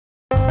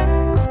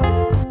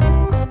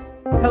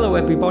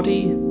Hello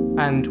everybody,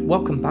 and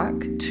welcome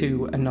back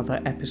to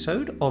another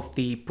episode of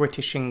the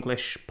British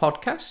English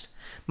podcast.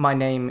 My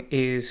name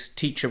is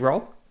Teacher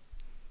Rob.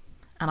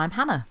 And I'm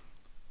Hannah.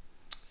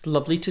 It's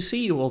lovely to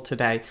see you all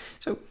today.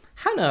 So,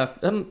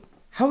 Hannah,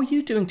 how are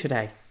you doing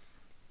today?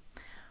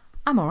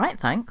 I'm all right,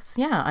 thanks.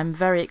 Yeah, I'm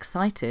very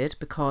excited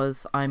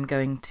because I'm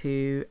going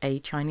to a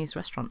Chinese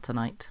restaurant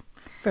tonight.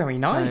 Very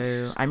nice.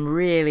 So I'm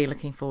really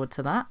looking forward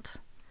to that.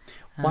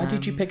 Why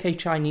did you pick a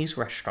Chinese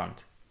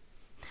restaurant?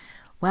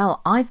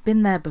 Well, I've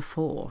been there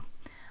before.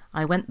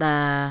 I went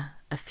there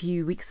a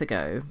few weeks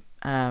ago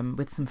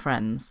with some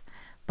friends,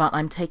 but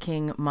I'm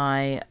taking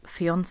my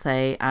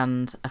fiancé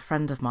and a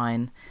friend of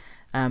mine.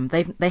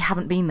 They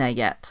haven't been there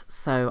yet,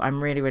 so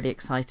I'm really, really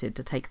excited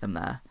to take them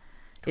there.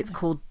 It's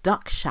called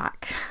Duck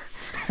Shack,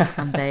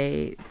 and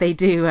they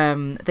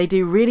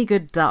do really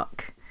good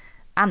duck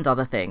and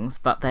other things,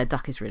 but their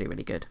duck is really,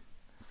 really good.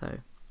 So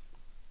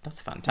that's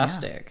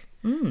fantastic.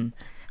 Yeah.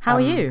 How are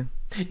you?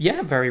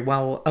 Yeah, very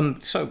well.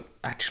 So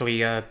actually,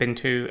 been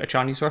to a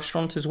Chinese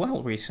restaurant as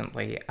well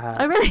recently.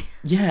 Oh, really?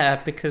 Yeah,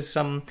 because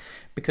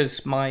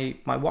my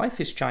wife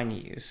is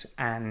Chinese,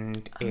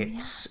 and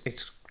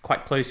it's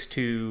quite close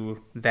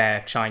to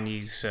their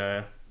Chinese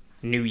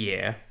New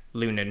Year,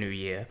 Lunar New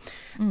Year,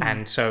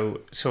 and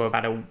so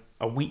about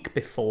a week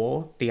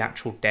before the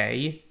actual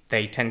day,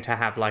 they tend to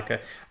have like a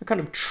kind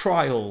of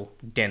trial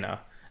dinner.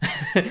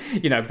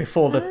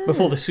 before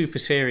the super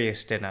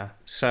serious dinner.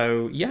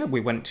 So yeah, we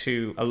went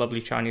to a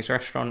lovely Chinese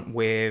restaurant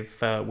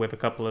with a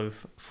couple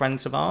of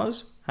friends of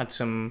ours. Had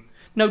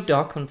no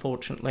duck,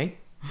 unfortunately,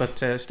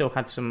 but still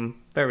had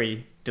some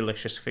very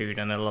delicious food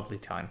and a lovely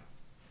time.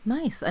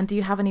 Nice. And do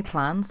you have any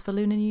plans for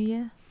Lunar New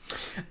Year?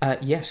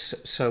 Yes.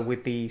 So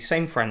with the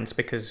same friends,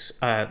 because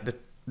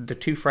the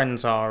two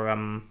friends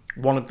are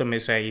one of them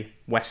is a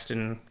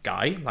Western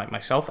guy like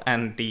myself,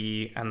 and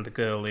the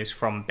girl is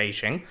from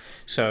Beijing.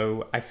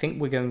 So I think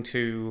we're going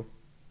to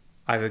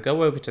either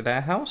go over to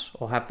their house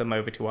or have them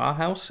over to our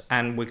house,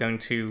 and we're going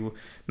to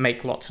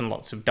make lots and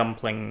lots of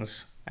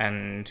dumplings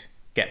and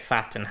get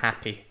fat and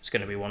happy. It's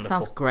going to be wonderful.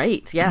 Sounds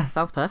great. Yeah,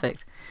 sounds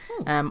perfect.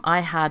 I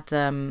had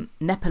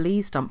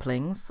Nepalese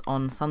dumplings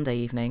on Sunday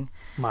evening.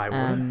 My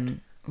word.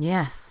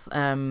 Yes.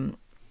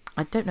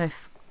 I don't know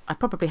if I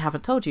probably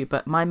haven't told you,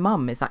 but my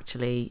mum is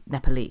actually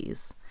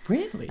Nepalese.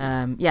 Really?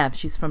 Yeah,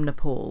 she's from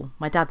Nepal.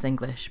 My dad's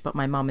English, but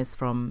my mum is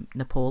from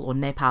Nepal, or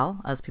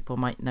Nepal, as people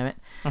might know it.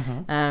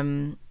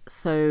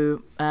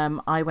 So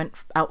I went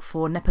out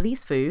for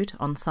Nepalese food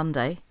on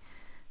Sunday.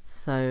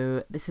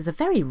 So this is a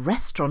very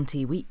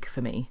restaurant-y week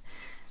for me.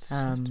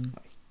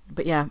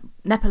 But yeah,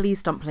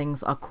 Nepalese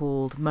dumplings are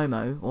called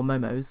momo, or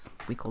momos,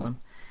 we call them.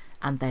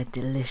 And they're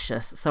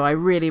delicious. So I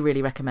really,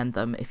 really recommend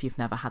them if you've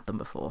never had them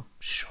before.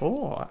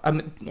 Sure.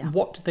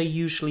 What do they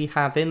usually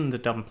have in the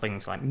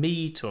dumplings? Like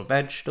meat or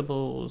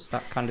vegetables,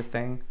 that kind of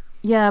thing?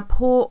 Yeah,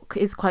 pork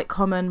is quite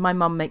common. My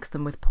mum makes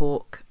them with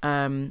pork.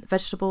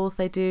 Vegetables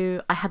they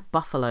do. I had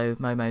buffalo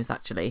momos,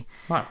 actually,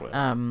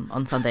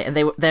 on Sunday. And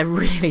they're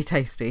really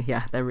tasty.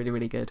 Yeah, they're really,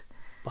 really good.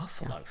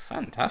 Buffalo,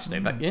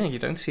 fantastic. But, you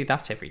don't see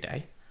that every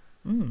day.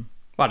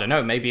 Well, I don't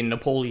know, maybe in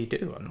Nepal you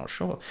do, I'm not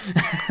sure.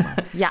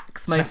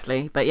 Yaks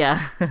mostly, but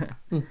yeah.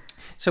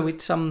 So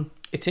it's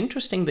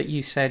interesting that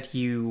you said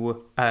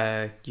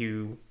the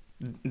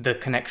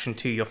connection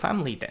to your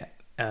family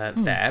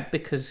there,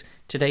 because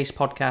today's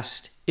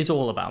podcast is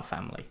all about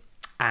family.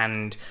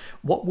 And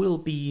what we'll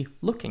be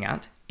looking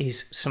at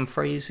is some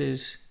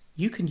phrases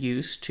you can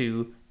use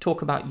to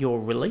talk about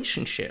your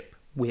relationship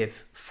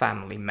with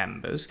family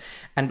members,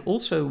 and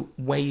also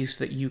ways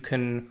that you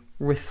can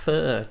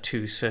refer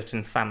to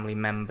certain family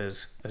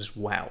members as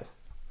well.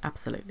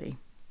 Absolutely.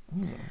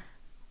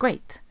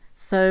 Great.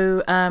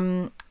 So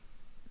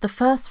the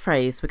first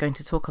phrase we're going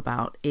to talk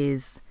about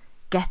is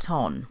get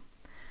on.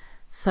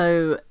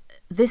 So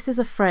this is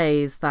a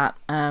phrase that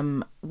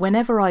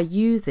whenever I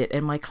use it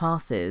in my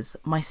classes,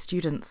 my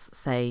students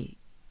say,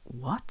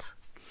 "What?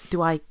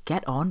 Do I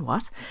get on?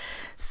 What?"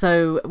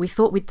 So we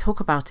thought we'd talk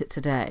about it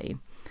today.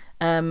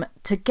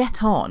 To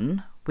get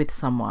on with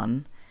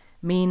someone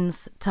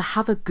means to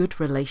have a good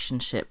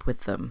relationship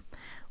with them,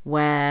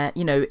 where,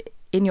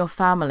 in your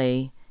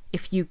family,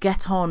 if you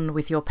get on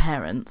with your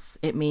parents,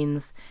 it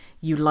means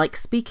you like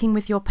speaking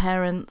with your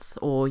parents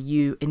or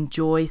you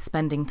enjoy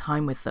spending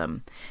time with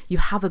them. You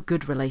have a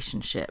good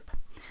relationship.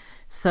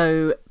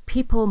 So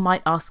people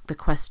might ask the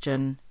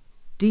question,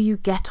 do you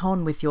get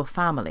on with your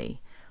family?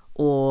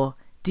 Or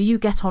do you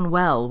get on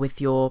well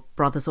with your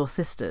brothers or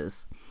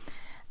sisters?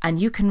 And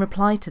you can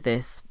reply to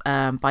this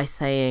by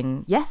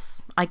saying,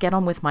 yes, I get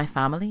on with my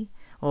family,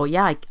 or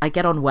yeah, I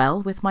get on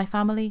well with my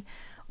family,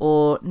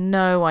 or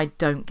no, I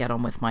don't get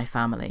on with my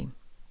family.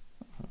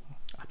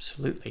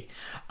 Absolutely.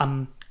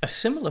 A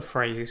similar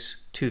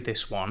phrase to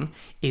this one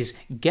is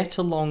get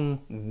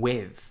along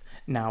with.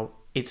 Now,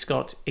 it's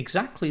got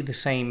exactly the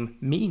same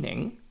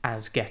meaning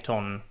as get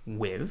on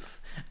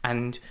with,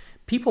 and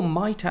people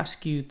might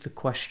ask you the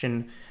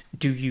question,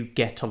 do you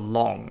get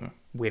along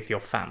with your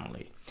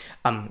family?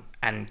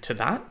 And to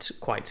that,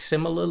 quite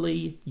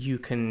similarly, you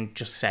can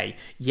just say,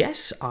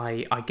 yes,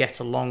 I get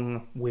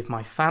along with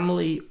my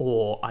family,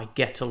 or I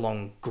get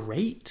along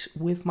great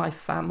with my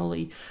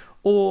family.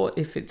 Or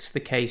if it's the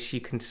case,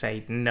 you can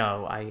say,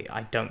 no,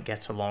 I don't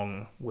get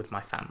along with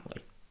my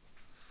family.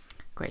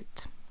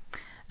 Great.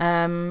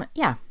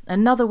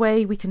 Another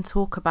way we can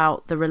talk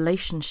about the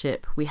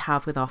relationship we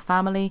have with our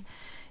family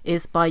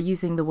is by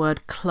using the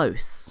word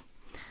close.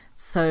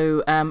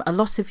 So a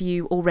lot of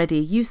you already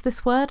use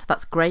this word,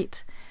 that's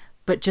great,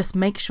 but just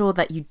make sure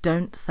that you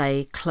don't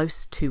say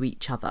close to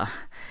each other.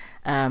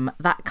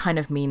 That kind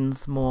of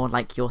means more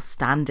like you're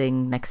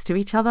standing next to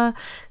each other.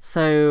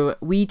 So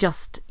we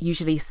just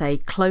usually say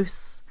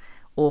close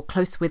or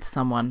close with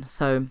someone.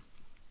 So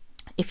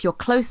if you're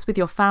close with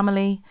your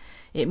family,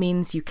 it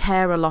means you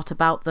care a lot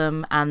about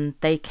them and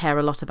they care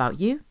a lot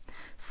about you.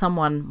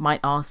 Someone might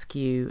ask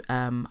you,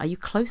 are you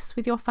close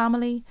with your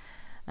family?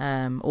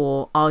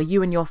 Or are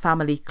you and your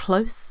family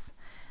close?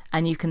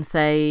 And you can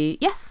say,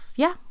 yes,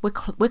 yeah, we're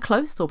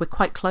close, or we're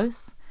quite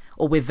close,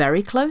 or we're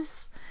very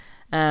close,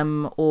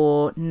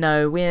 or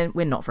no,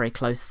 we're not very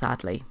close,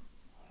 sadly.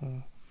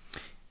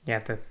 Yeah,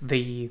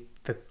 the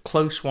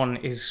close one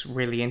is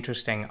really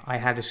interesting. I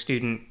had a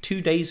student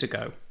 2 days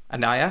ago,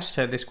 and I asked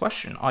her this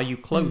question: are you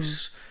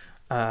close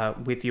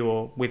with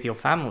your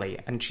family?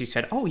 And she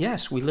said, oh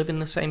yes, we live in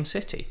the same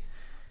city.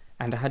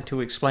 And I had to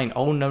explain,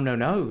 oh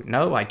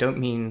no, I don't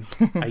mean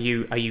are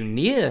you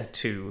near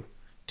to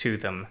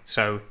them?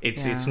 So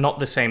it's not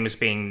the same as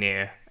being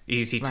near.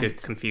 Easy to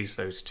confuse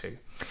those two.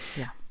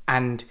 Yeah.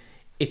 And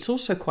it's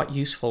also quite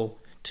useful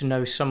to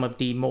know some of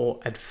the more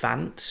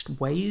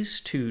advanced ways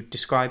to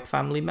describe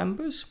family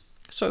members.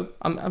 So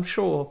I'm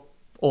sure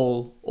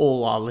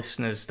all our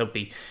listeners, they'll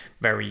be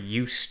very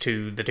used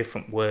to the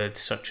different words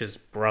such as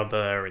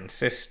brother and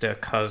sister,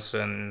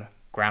 cousin,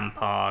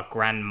 grandpa,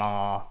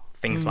 grandma,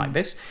 things like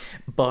this.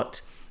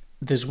 But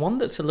there's one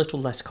that's a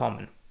little less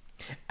common,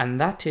 and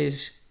that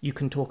is you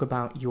can talk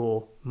about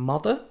your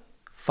mother,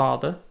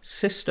 father,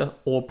 sister,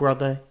 or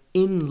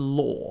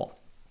brother-in-law.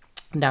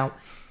 Now,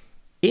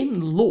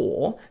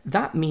 in-law,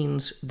 that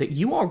means that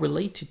you are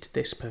related to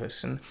this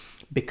person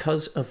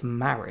because of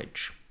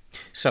marriage.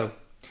 So,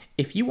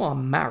 if you are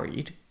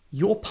married,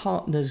 your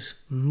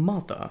partner's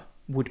mother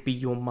would be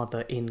your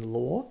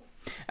mother-in-law,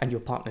 and your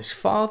partner's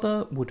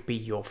father would be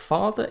your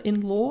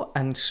father-in-law,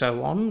 and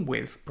so on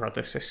with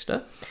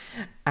brother-sister.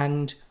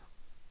 And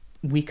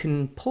we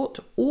can put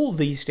all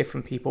these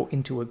different people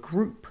into a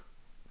group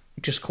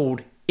just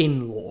called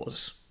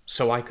in-laws.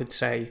 So I could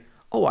say,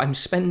 oh, I'm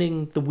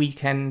spending the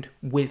weekend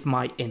with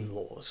my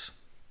in-laws.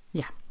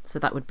 Yeah, so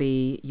that would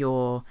be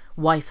your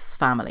wife's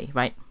family,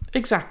 right?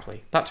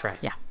 Exactly, that's right.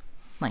 Yeah,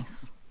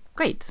 nice.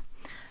 Great.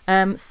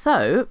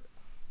 So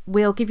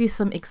we'll give you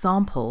some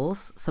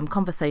examples, some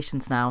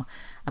conversations now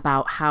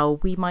about how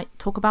we might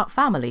talk about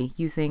family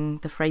using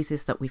the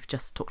phrases that we've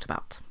just talked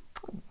about.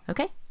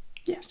 Okay?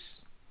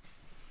 Yes.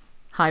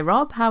 Hi,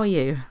 Rob. How are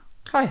you?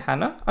 Hi,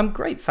 Hannah. I'm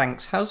great,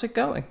 thanks. How's it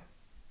going?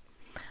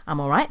 I'm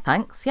all right,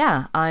 thanks.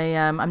 Yeah,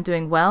 I'm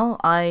doing well.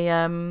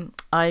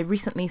 I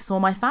recently saw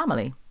my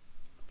family.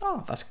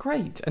 Oh, that's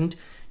great. And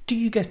do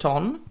you get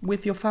on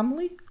with your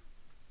family?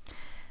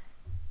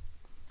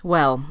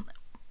 Well,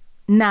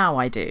 now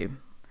I do.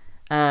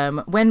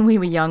 When we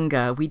were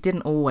younger, we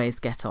didn't always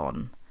get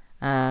on.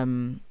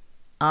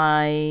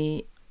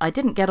 I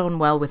didn't get on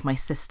well with my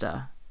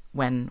sister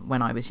when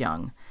I was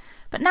young.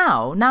 But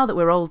now that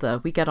we're older,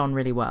 we get on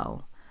really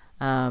well.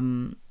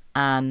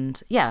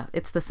 And yeah,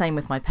 it's the same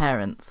with my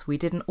parents. We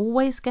didn't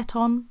always get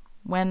on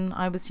when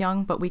I was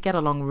young, but we get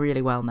along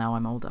really well now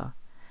I'm older.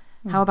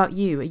 How about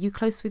you? Are you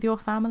close with your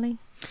family?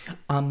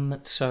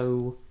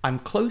 So I'm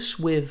close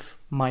with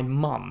my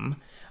mum,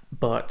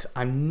 but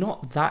I'm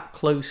not that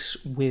close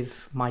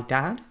with my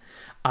dad.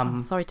 I'm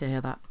sorry to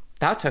hear that.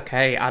 That's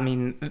okay. I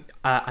mean,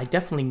 I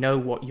definitely know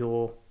what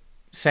you're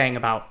saying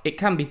about it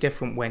can be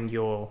different when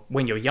you're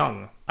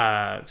young.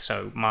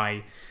 So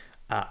I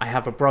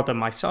have a brother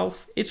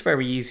myself. It's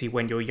very easy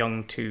when you're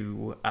young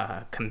to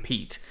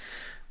compete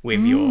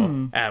with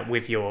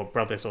your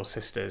brothers or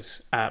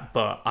sisters.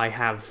 But I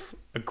have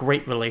a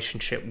great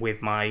relationship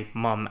with my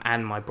mum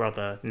and my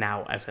brother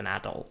now as an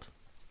adult.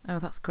 Oh,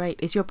 that's great.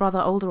 Is your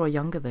brother older or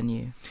younger than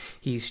you?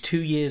 He's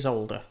 2 years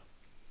older.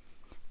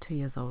 2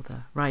 years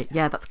older. Right.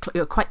 Yeah, that's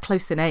you're quite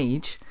close in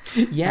age.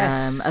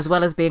 Yes. As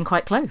well as being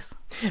quite close.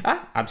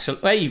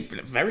 Absolutely.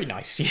 Very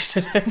nice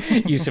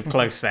use of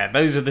close there.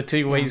 Those are the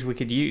two ways we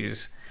could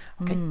use.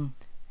 Okay. And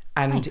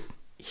nice.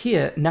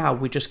 Here now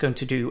we're just going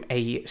to do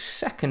a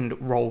second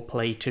role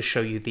play to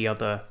show you the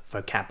other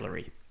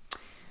vocabulary.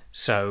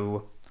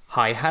 So,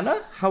 hi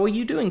Hannah, how are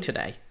you doing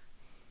today?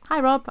 Hi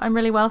Rob, I'm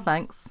really well,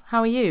 thanks. How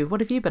are you?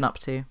 What have you been up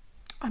to?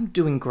 I'm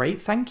doing great,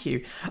 thank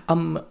you.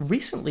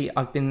 Recently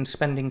I've been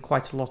spending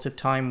quite a lot of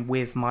time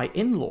with my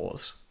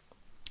in-laws.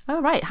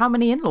 Oh right, how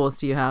many in-laws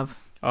do you have?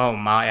 Oh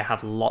my, I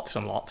have lots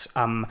and lots.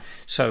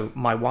 So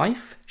my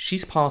wife,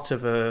 she's part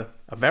of a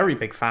very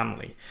big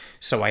family.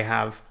 So I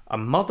have a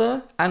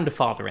mother and a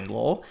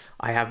father-in-law.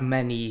 I have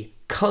many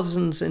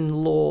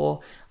cousins-in-law.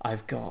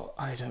 I've got,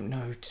 I don't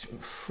know,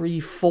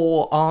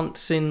 3-4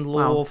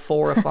 aunts-in-law, Wow.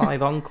 4 or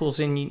 5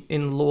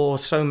 uncles-in-law.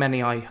 So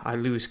many I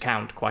lose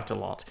count quite a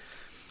lot.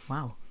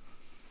 Wow.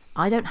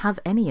 I don't have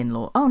any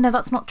in-law. Oh, no,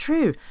 that's not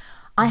true.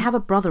 I have a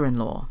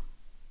brother-in-law.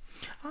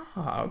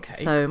 Ah, okay.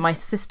 So my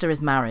sister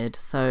is married,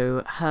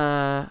 so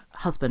her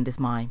husband is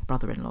my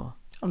brother-in-law.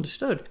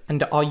 Understood.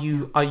 And are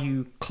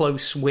you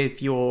close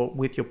with your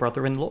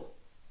brother-in-law?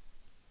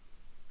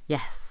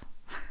 Yes.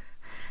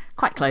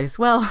 Quite close.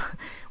 Well,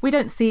 we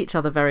don't see each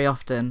other very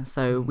often,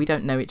 so we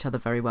don't know each other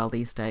very well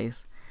these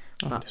days.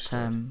 But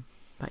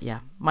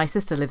yeah, my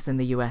sister lives in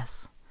the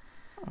US.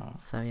 Oh,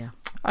 so yeah.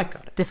 I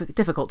got it.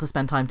 Difficult to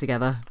spend time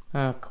together.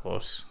 Of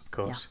course.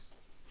 Yeah.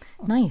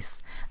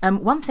 Nice.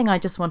 One thing I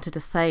just wanted to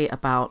say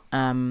about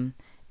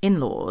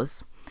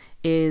in-laws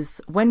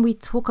is when we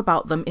talk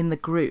about them in the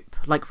group,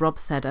 like Rob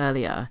said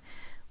earlier,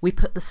 we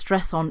put the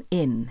stress on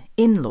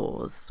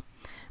in-laws.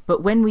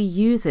 But when we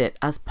use it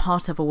as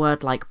part of a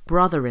word like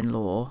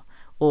brother-in-law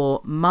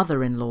or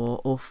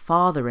mother-in-law or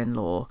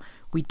father-in-law,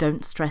 we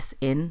don't stress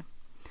in.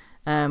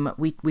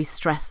 We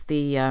stress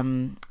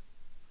the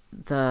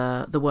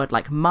word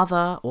like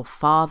mother or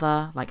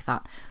father, like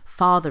that.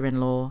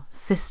 Father-in-law,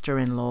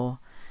 sister-in-law.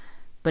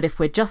 But if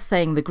we're just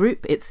saying the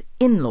group, it's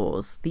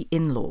in-laws, the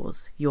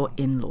in-laws, your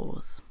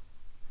in-laws.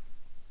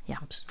 Yeah.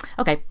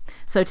 Okay,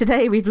 so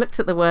today we've looked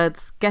at the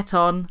words get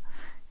on,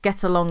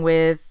 get along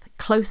with,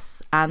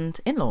 close, and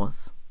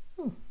in-laws.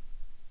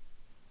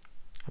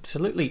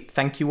 Absolutely.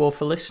 Thank you all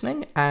for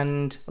listening,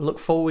 and I look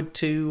forward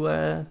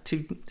to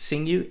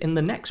seeing you in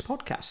the next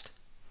podcast.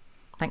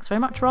 Thanks very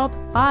much, Rob.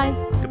 Bye.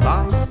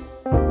 Goodbye.